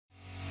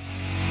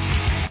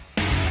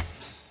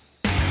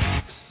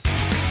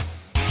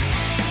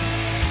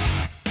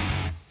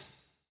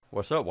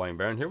What's up, Wayne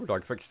Barron here with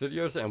Audio-Technica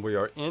Studios, and we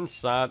are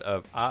inside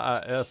of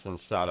IIS,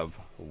 inside of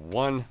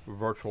one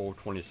virtual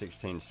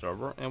 2016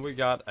 server, and we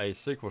got a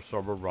SQL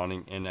server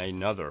running in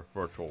another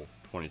virtual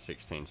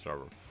 2016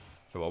 server.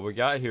 So what we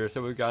got here is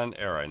that we've got an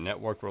error, a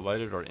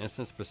network-related or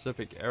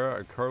instance-specific error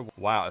occurred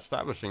while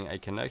establishing a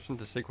connection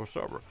to SQL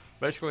Server.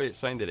 Basically, it's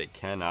saying that it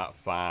cannot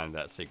find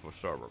that SQL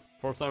Server.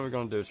 First thing we're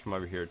going to do is come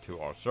over here to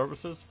our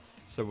services.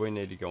 So we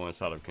need to go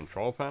inside of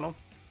Control Panel,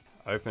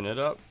 open it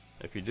up.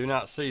 If you do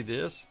not see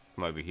this,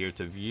 come over here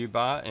to View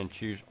By and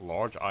choose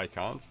Large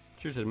Icons.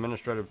 Choose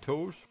Administrative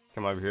Tools.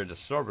 Come over here to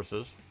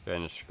Services. Go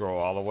ahead and scroll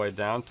all the way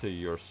down to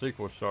your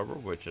SQL Server,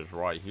 which is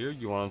right here.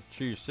 You want to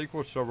choose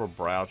SQL Server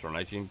Browser, and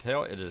as you can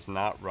tell, it is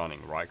not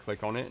running. Right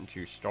click on it and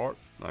choose Start.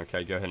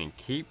 Okay, go ahead and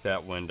keep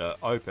that window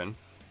open.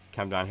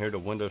 Come down here to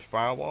Windows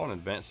Firewall and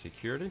Advanced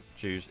Security.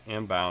 Choose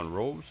Inbound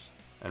Rules.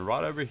 And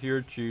right over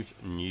here, choose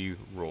New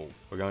Rule.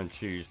 We're going to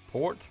choose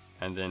Port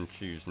and then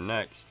choose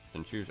Next.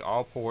 Then choose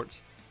all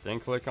ports. Then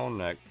click on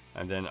Next.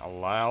 And then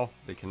allow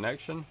the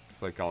connection.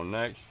 Click on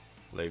Next.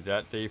 Leave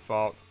that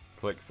default.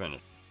 Click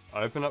Finish.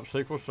 Open up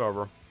SQL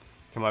Server.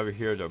 Come over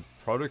here to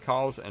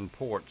Protocols and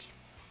Ports.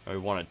 And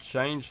we want to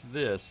change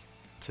this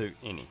to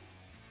any.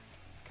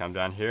 Come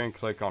down here and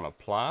click on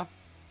Apply.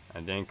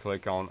 And then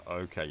click on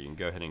OK. You can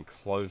go ahead and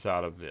close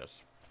out of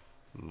this.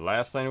 And the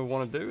last thing we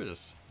want to do is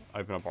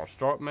open up our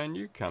Start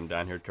menu. Come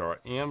down here to our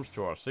M's,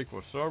 to our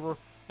SQL Server.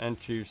 And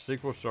choose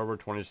SQL Server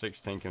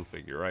 2016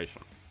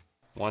 Configuration.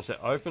 Once it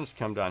opens,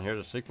 come down here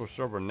to SQL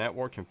Server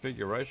Network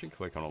Configuration.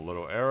 Click on a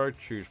little arrow.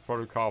 Choose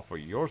Protocol for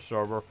your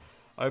server.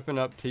 Open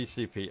up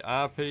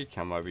TCP/IP.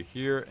 Come over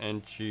here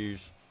and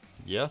choose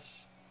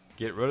Yes.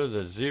 Get rid of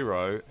the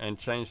 0 and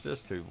change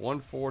this to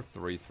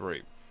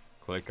 1433.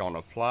 Click on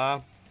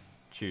Apply.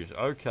 Choose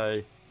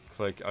OK.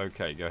 Click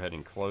OK. Go ahead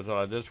and close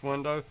out of this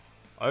window.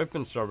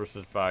 Open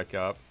Services back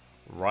up.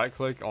 Right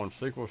click on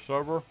SQL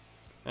Server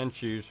and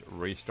choose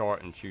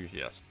Restart and choose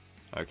Yes.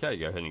 Okay,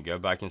 go ahead and go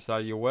back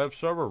inside of your web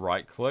server,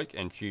 right click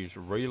and choose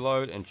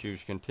Reload and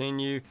choose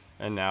Continue,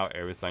 and now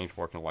everything's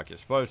working like it's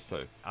supposed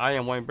to. I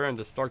am Wayne Barron,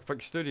 this is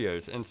Audio-Technica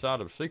Studios,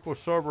 inside of SQL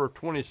Server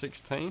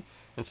 2016,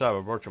 inside of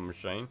a virtual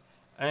machine,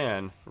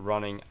 and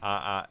running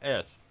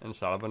IIS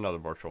inside of another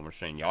virtual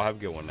machine. Y'all have a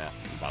good one now.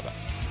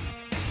 Bye-bye.